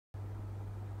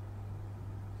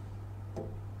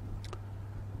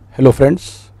Hello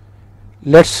friends,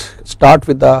 let's start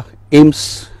with the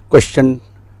AIIMS question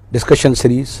discussion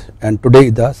series, and today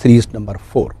the series number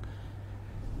 4.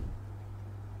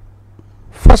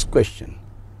 First question,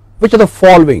 which of the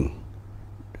following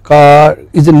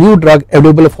is a new drug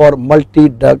available for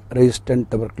multi-drug resistant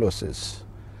tuberculosis?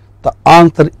 The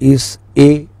answer is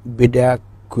A,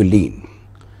 bedaquiline.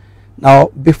 Now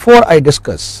before I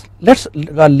discuss, let's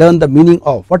learn the meaning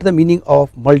of what is the meaning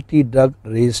of multi-drug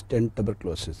resistant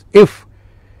tuberculosis. If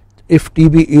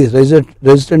TB is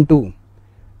resistant to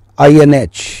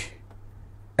INH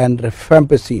and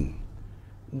rifampicin,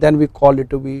 then we call it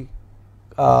to be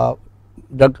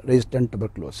drug resistant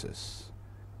tuberculosis.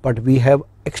 But we have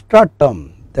extra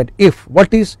term that if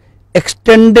what is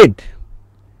extended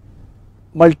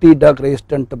multi-drug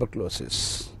resistant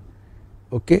tuberculosis,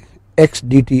 okay,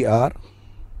 XDTR.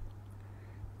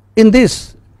 In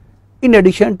this, in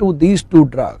addition to these two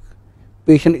drugs,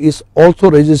 patient is also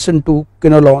resistant to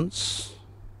quinolones,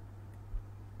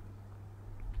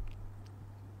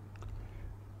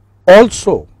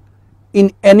 also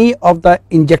in any of the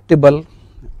injectable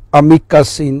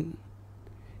amikacin,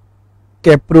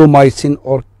 capromycin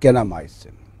or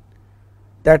kanamycin.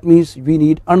 That means we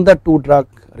need another two drug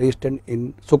resistant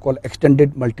in so-called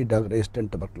extended multi-drug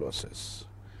resistant tuberculosis.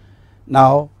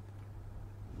 Now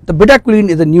the bedaquiline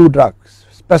is a new drug,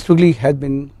 specifically has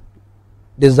been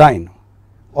designed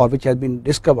or which has been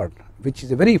discovered, which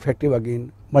is a very effective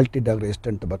again multi-drug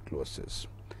resistant tuberculosis.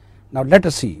 Now let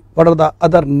us see what are the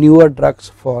other newer drugs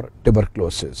for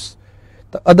tuberculosis.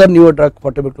 The other newer drugs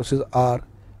for tuberculosis are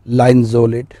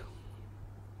linezolid,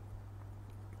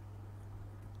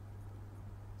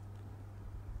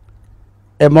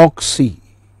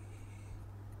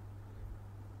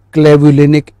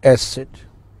 amoxicillinic acid,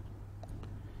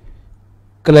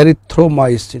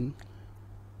 clarithromycin,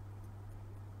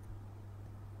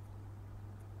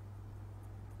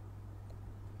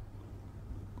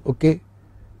 okay,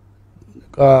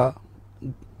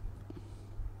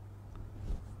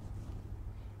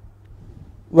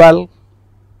 well,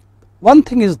 one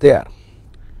thing is there.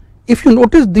 If you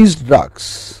notice these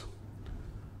drugs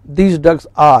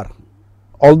are,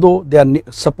 although they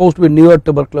are supposed to be newer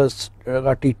tuberculosis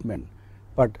treatment,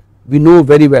 but we know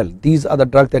very well these are the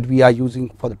drugs that we are using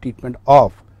for the treatment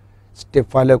of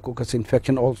staphylococcus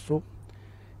infection also.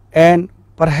 And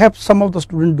perhaps some of the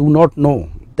students do not know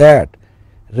that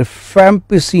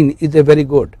rifampicin is a very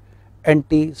good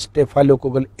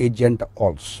anti-staphylococcal agent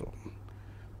also.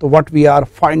 So what we are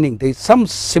finding, there is some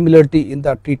similarity in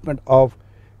the treatment of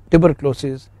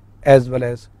tuberculosis as well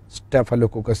as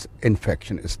staphylococcus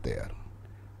infection is there.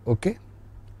 Okay,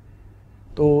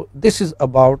 so this is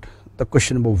about the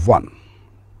question number 1.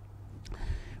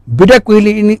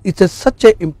 Bedaquiline is such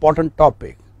an important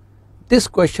topic. This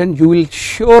question you will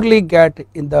surely get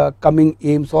in the coming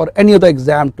AIIMS or any other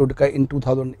exam in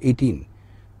 2018.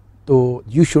 So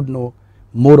you should know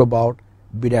more about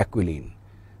bedaquiline.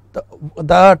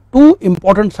 The two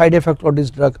important side effects of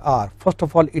this drug are, first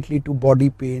of all, it leads to body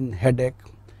pain, headache,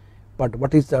 but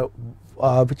what is the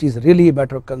which is really a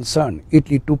matter of concern, it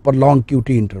leads to prolonged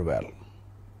QT interval.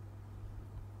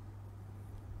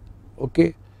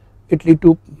 Okay, it leads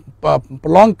to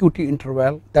prolonged QT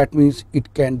interval. That means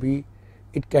it can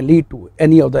lead to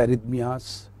any of the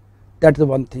arrhythmias. That is the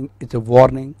one thing, it's a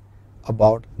warning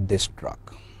about this drug.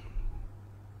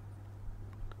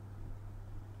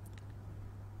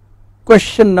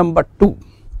 Question number 2.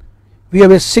 We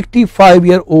have a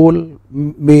 65-year-old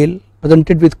male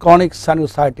presented with chronic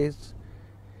sinusitis,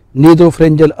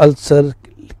 nasopharyngeal ulcer,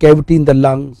 cavity in the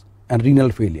lungs and renal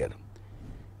failure.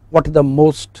 What is the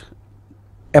most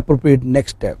appropriate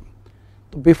next step?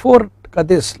 So before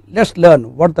this, let's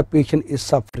learn what the patient is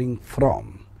suffering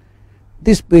from.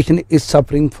 This patient is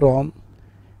suffering from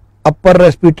upper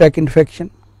respiratory tract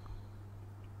infection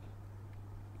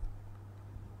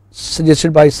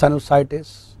suggested by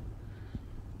sinusitis,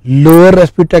 lower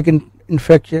respiratory tract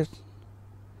infection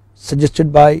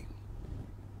suggested by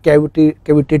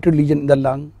cavitative lesion in the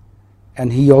lung,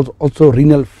 and he also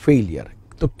renal failure.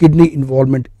 So kidney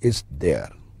involvement is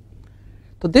there.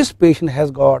 So this patient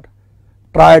has got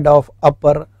triad of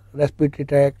upper respiratory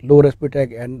tract, lower respiratory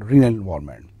tract and renal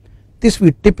involvement. This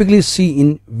we typically see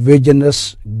in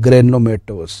vaginous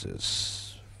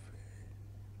granulomatous,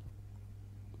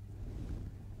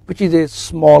 which is a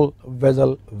small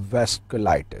vessel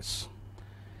vasculitis.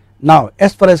 Now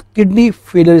as far as kidney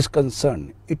failure is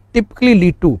concerned, it typically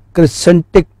leads to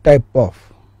crescentic type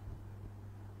of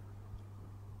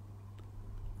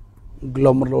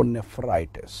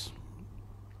glomerulonephritis,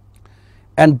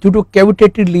 and due to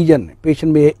cavitated lesion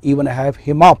patient may even have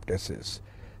hemoptysis.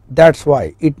 That's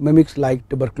why it mimics like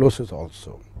tuberculosis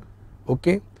also.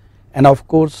 Okay, and of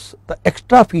course the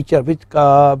extra feature which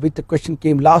the question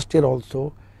came last year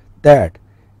also, that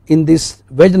in this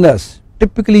vaginus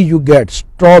typically you get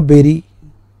strawberry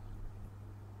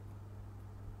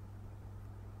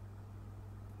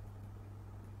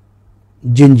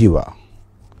gingiva.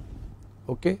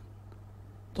 Okay,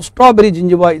 so strawberry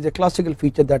gingiva is a classical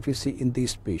feature that we see in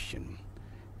this patient,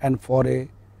 and for a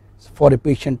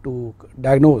patient to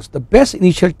diagnose, the best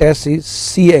initial test is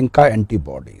C-ANCA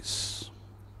antibodies.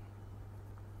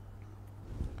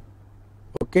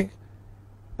 Okay,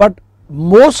 but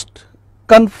most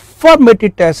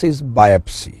confirmatory test is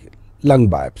biopsy, lung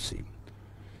biopsy.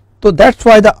 So that's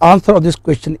why the answer of this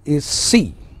question is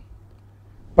C.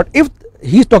 But if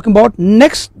he is talking about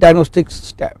next diagnostic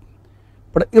step,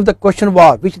 but if the question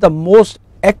was which is the most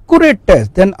accurate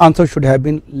test, then answer should have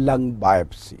been lung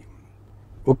biopsy.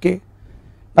 Okay.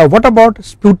 Now what about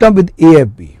sputum with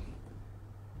AFB?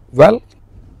 Well,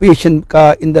 patient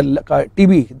in the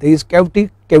TB there is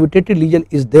cavitated lesion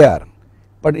is there,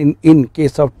 but in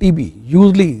case of TB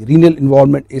usually renal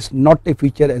involvement is not a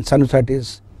feature and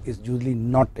sinusitis is usually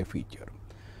not a feature.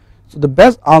 So the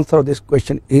best answer of this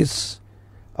question is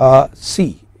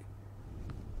C,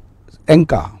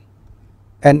 ANCA,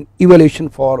 an evaluation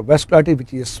for vasculitis,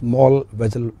 which is small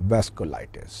vessel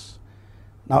vasculitis.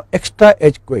 Now extra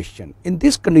edge question, in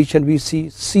this condition we see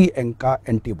C-ANCA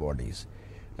antibodies.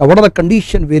 Now what are the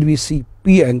conditions where we see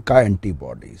P-ANCA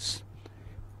antibodies?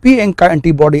 P-ANCA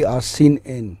antibody are seen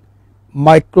in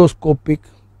microscopic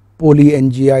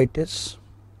polyangiitis.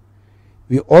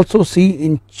 We also see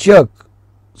in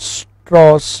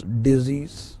Churg-Strauss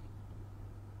disease.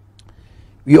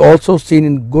 We also seen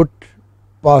in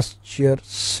Good-Pasture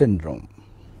syndrome.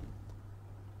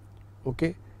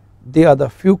 Okay, they are the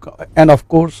few, and of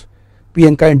course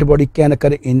P-ANCA antibody can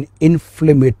occur in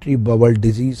inflammatory bowel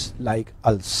disease like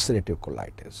ulcerative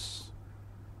colitis.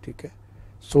 Okay,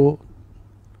 so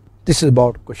this is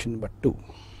about question number 2.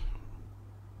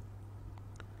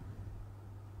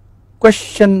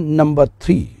 Question number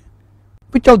 3,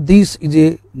 which of these is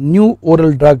a new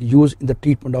oral drug used in the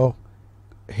treatment of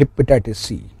hepatitis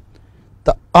C?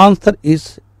 The answer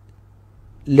is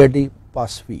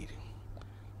ledipasvir.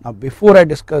 Now before I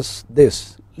discuss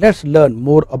this, let's learn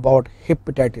more about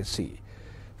hepatitis C.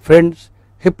 Friends,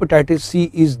 hepatitis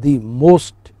C is the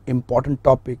most important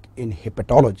topic in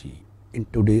hepatology in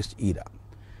today's era.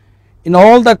 In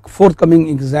all the forthcoming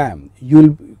exam, you will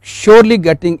be surely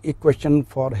getting a question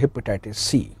for hepatitis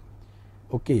C.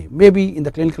 Okay, maybe in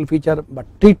the clinical feature, but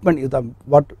treatment is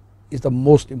what is the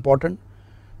most important.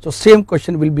 So same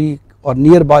question will be, or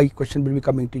nearby question will be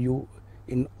coming to you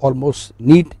in almost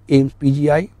NEET, AIIMS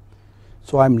PGI.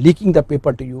 So I am leaking the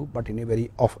paper to you, but in a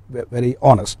very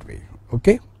honest way.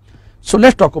 Okay, so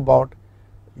let's talk about,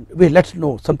 let's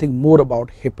know something more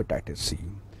about hepatitis C.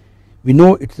 We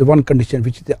know it's the one condition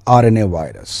which is the RNA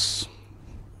virus.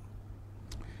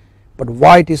 But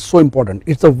why it is so important?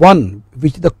 It's the one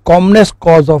which is the commonest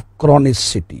cause of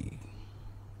chronicity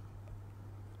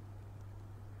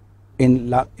in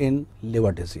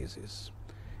liver diseases.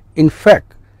 In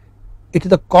fact, it is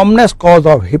the commonest cause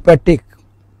of hepatic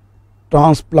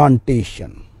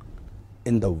transplantation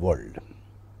in the world.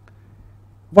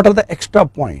 What are the extra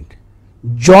point?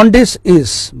 Jaundice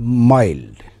is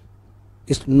mild,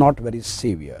 it's not very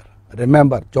severe.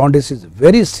 Remember, jaundice is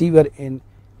very severe in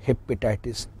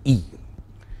hepatitis E.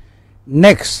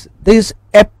 Next, there is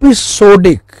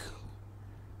episodic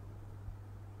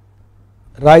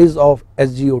rise of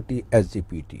SGOT,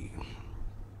 SGPT,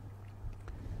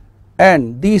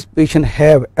 and these patients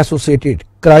have associated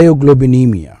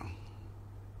cryoglobulinemia.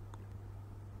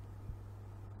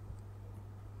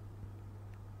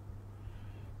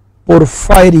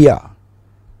 Porphyria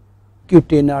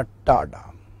cutanea,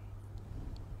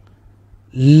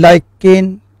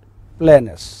 lichen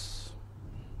planus,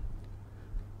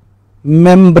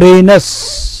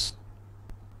 membranous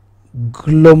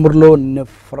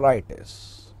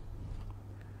glomerulonephritis,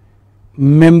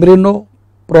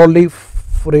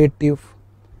 membranoproliferative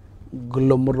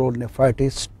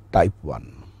glomerulonephritis type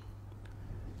 1.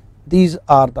 These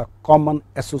are the common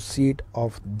associate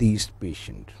of these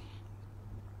patients.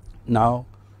 Now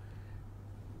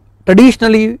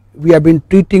traditionally we have been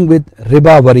treating with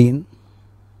ribavirin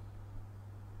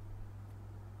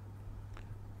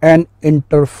and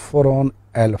interferon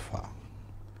alpha,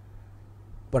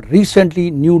 but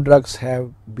recently new drugs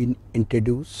have been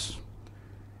introduced,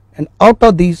 and out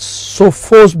of these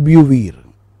sofosbuvir,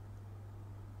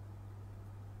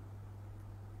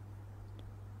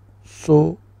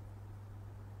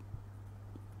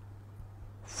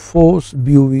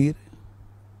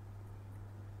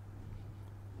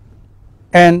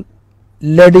 and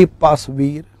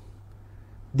ledipasvir.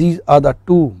 These are the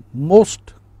two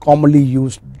most commonly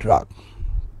used drugs.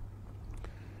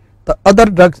 The other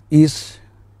drug is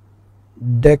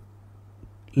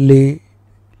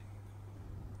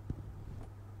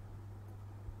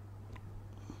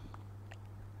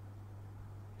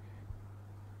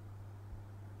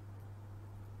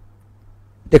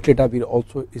declitativir.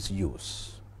 Also is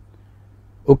used.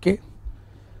 Okay.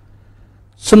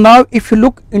 So now if you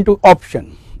look into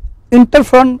option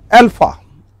interferon alpha,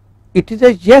 it is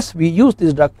a yes, we use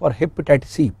this drug for hepatitis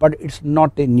C, but it's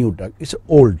not a new drug, it's an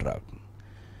old drug.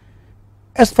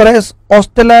 As far as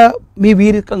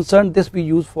oseltamivir is concerned, this we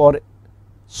use for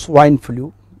swine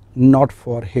flu, not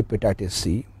for hepatitis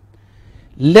C.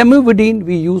 Lamivudine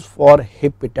we use for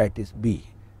hepatitis B,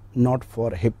 not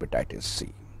for hepatitis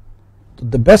C. So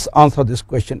the best answer to this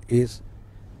question is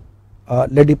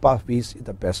ledipasvir is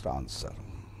the best answer.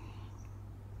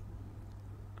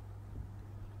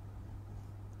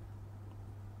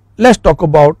 Let's talk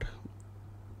about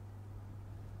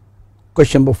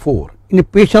question number 4. In a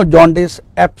patient of jaundice,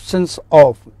 absence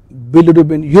of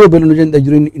bilirubin, urobilinogen in the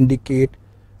urine indicate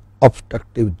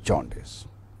obstructive jaundice.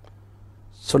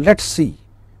 So let's see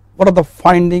what are the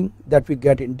findings that we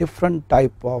get in different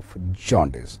type of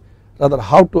jaundice, rather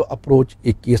how to approach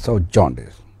a case of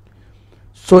jaundice.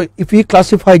 So if we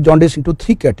classify jaundice into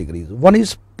 3 categories, one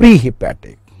is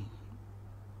prehepatic.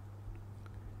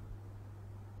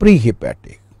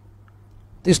 Prehepatic.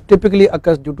 This typically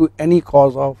occurs due to any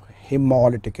cause of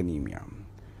hemolytic anemia.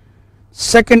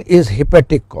 Second is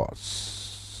hepatic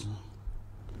cause.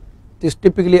 This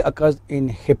typically occurs in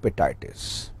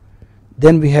hepatitis.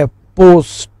 Then we have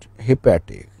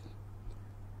post-hepatic.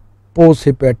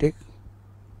 Post-hepatic,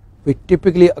 which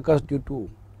typically occurs due to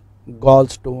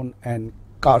gallstone and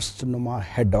carcinoma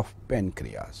head of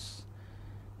pancreas.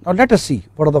 Now let us see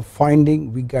what are the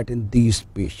findings we get in these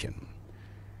patients.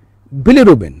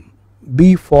 Bilirubin,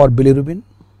 B for bilirubin,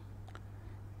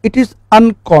 it is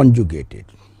unconjugated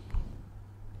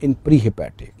in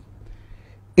prehepatic.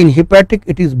 In hepatic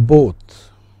it is both,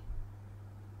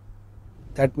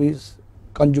 that means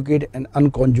conjugate and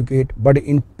unconjugate, but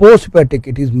in post-hepatic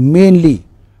it is mainly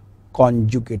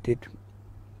conjugated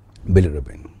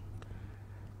bilirubin.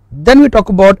 Then we talk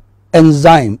about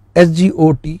enzyme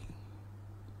SGOT,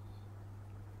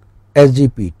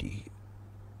 SGPT.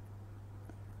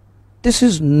 This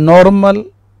is normal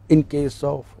in case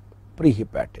of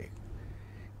prehepatic.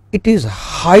 It is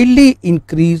highly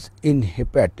increased in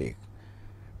hepatic,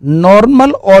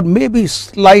 normal or maybe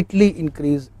slightly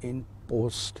increased in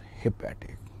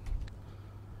post-hepatic.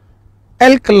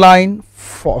 Alkaline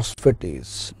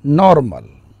phosphatase, normal,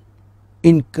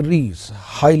 increase,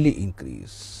 highly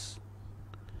increase.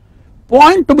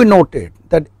 Point to be noted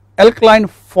that alkaline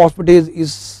phosphatase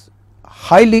is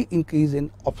highly increased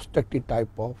in obstructive type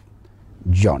of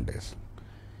jaundice.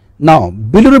 Now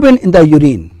bilirubin in the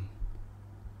urine,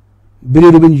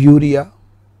 bilirubin urea,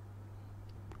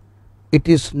 it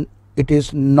is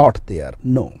not there,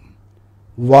 no.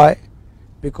 Why?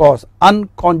 Because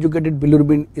unconjugated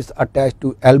bilirubin is attached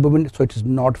to albumin, so it is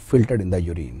not filtered in the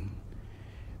urine.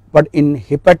 But in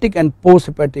hepatic and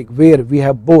post-hepatic, where we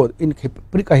have both, in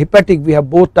hepatic we have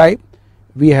both type,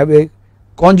 we have a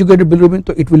conjugated bilirubin,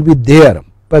 so it will be there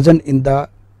present in the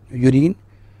urine,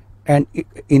 and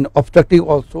in obstructive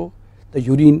also the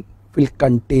urine will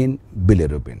contain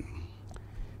bilirubin.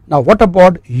 Now what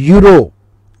about urobilinogen?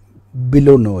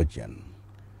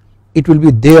 It will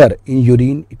be there in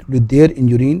urine,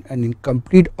 and in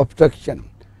complete obstruction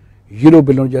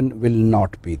urobilinogen will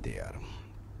not be there.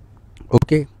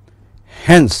 Okay.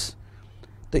 Hence,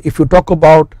 if you talk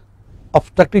about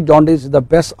obstructive jaundice, the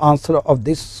best answer of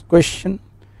this question.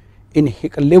 In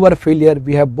liver failure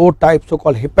we have both types, so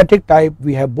called hepatic type,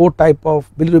 we have both type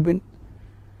of bilirubin.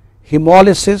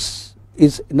 Hemolysis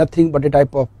is nothing but a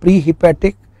type of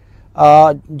prehepatic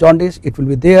jaundice, it will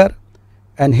be there,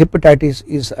 and hepatitis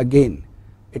is again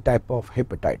a type of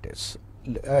hepatitis,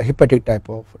 hepatic type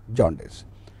of jaundice.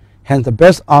 Hence the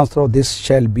best answer of this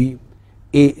shall be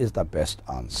A is the best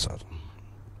answer.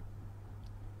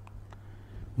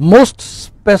 Most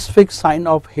specific sign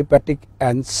of hepatic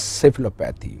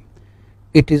encephalopathy,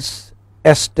 it is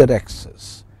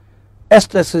hysterexis.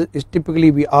 Hysterexis is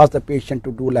typically we ask the patient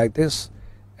to do like this,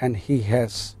 and he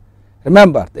has,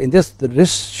 remember in this the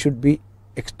wrist should be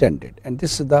extended, and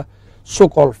this is the so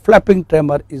called flapping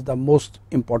tremor is the most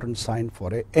important sign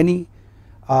for any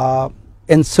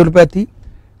encephalopathy.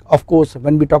 Of course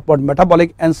when we talk about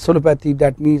metabolic encephalopathy,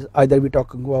 that means either we are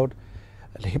talking about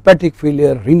hepatic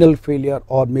failure, renal failure,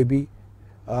 or maybe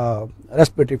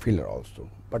respiratory failure also.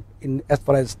 But in as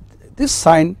far as this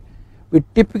sign we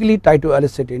typically try to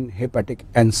elicit in hepatic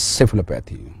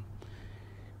encephalopathy.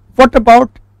 What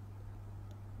about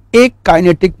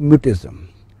akinetic mutism?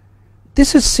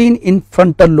 This is seen in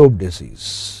frontal lobe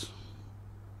disease.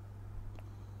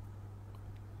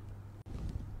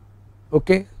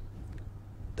 Okay.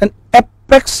 Then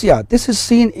apraxia, this is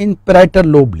seen in parietal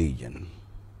lobe lesion.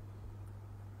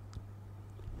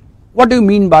 What do you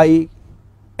mean by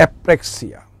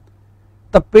apraxia?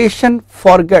 The patient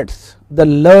forgets the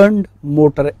learned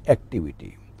motor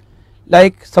activity.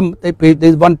 Like there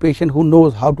is one patient who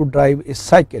knows how to drive a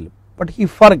cycle, but he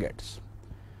forgets.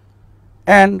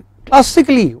 And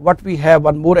classically what we have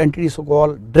one more entity so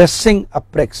called dressing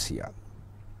apraxia.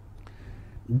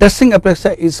 Dressing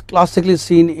apraxia is classically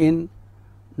seen in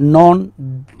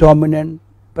non-dominant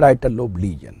parietal lobe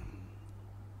lesion.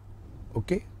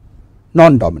 Okay,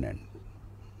 non-dominant.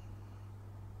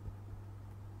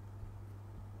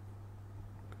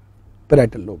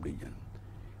 Parietal lobe lesion.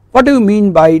 What do you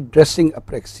mean by dressing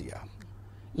apraxia?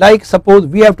 Like suppose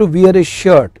we have to wear a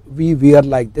shirt, we wear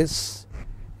like this,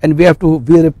 and we have to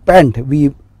wear a pant,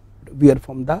 we wear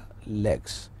from the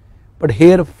legs. But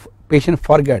here patient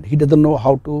forget, he doesn't know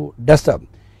how to dress up.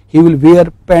 He will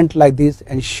wear pant like this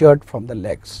and shirt from the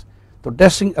legs. So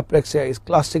dressing apraxia is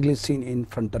classically seen in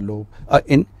frontal lobe,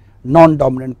 in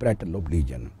non-dominant parietal lobe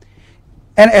lesion.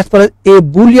 And as far as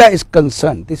abulia is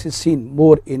concerned, this is seen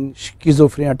more in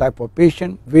schizophrenia type of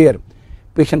patient where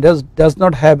patient does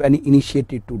not have any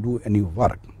initiative to do any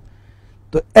work.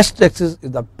 So S-axis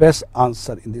is the best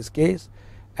answer in this case.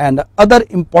 And the other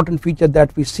important feature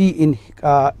that we see in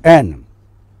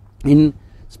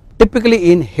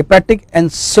typically in hepatic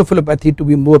encephalopathy to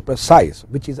be more precise,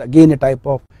 which is again a type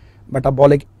of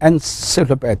metabolic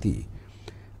encephalopathy,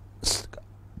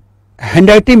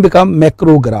 handwriting become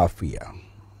macrographia.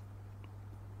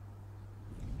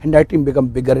 Handwriting become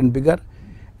bigger and bigger,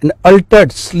 and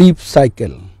altered sleep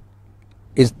cycle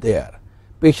is there.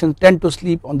 Patients tend to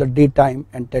sleep on the daytime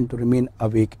and tend to remain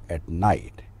awake at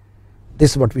night.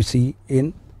 This is what we see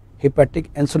in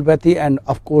hepatic encephalopathy, and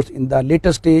of course in the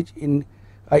later stage in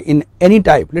any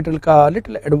type, little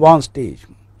advanced stage,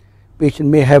 patient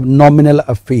may have nominal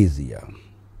aphasia.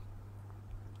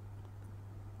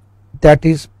 That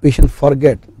is, patient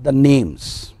forget the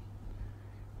names.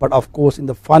 But of course in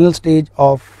the final stage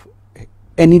of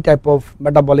any type of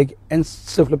metabolic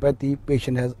encephalopathy,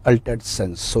 patient has altered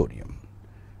sensorium.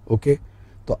 Okay,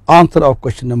 the answer of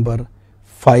question number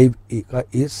 5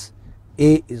 is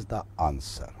A is the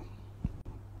answer.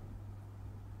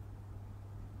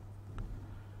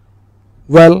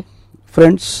 Well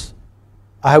friends,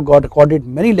 I have got recorded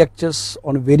many lectures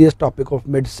on various topics of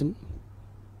medicine,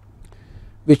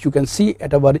 which you can see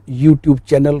at our YouTube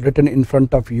channel written in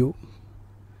front of you.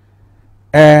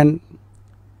 And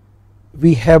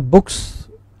we have books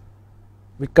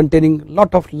with containing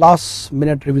lot of last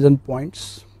minute revision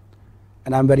points,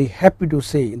 and I am very happy to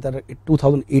say that in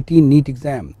 2018 NEET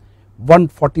exam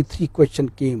 143 question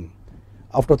came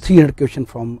after 300 question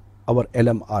from our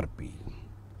LMRP.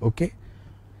 Okay.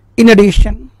 In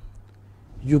addition,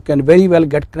 you can very well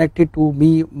get connected to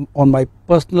me on my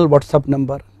personal WhatsApp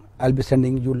number. I will be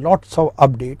sending you lots of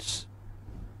updates.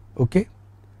 Okay.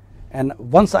 And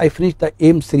once I finish the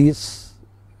AIIMS series,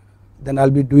 then I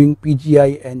will be doing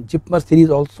PGI and JIPMER series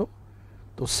also.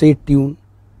 So stay tuned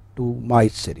to my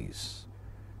series.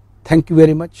 Thank you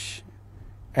very much.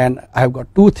 And I have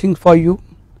got two things for you.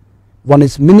 One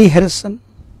is mini Harrison,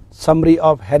 summary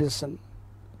of Harrison,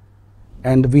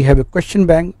 and we have a question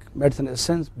bank, medicine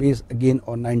essence, based again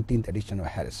on 19th edition of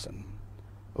Harrison.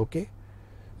 Okay.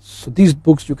 So these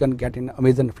books you can get in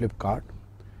Amazon, Flipkart.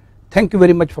 Thank you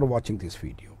very much for watching this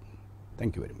video.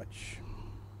 Thank you very much.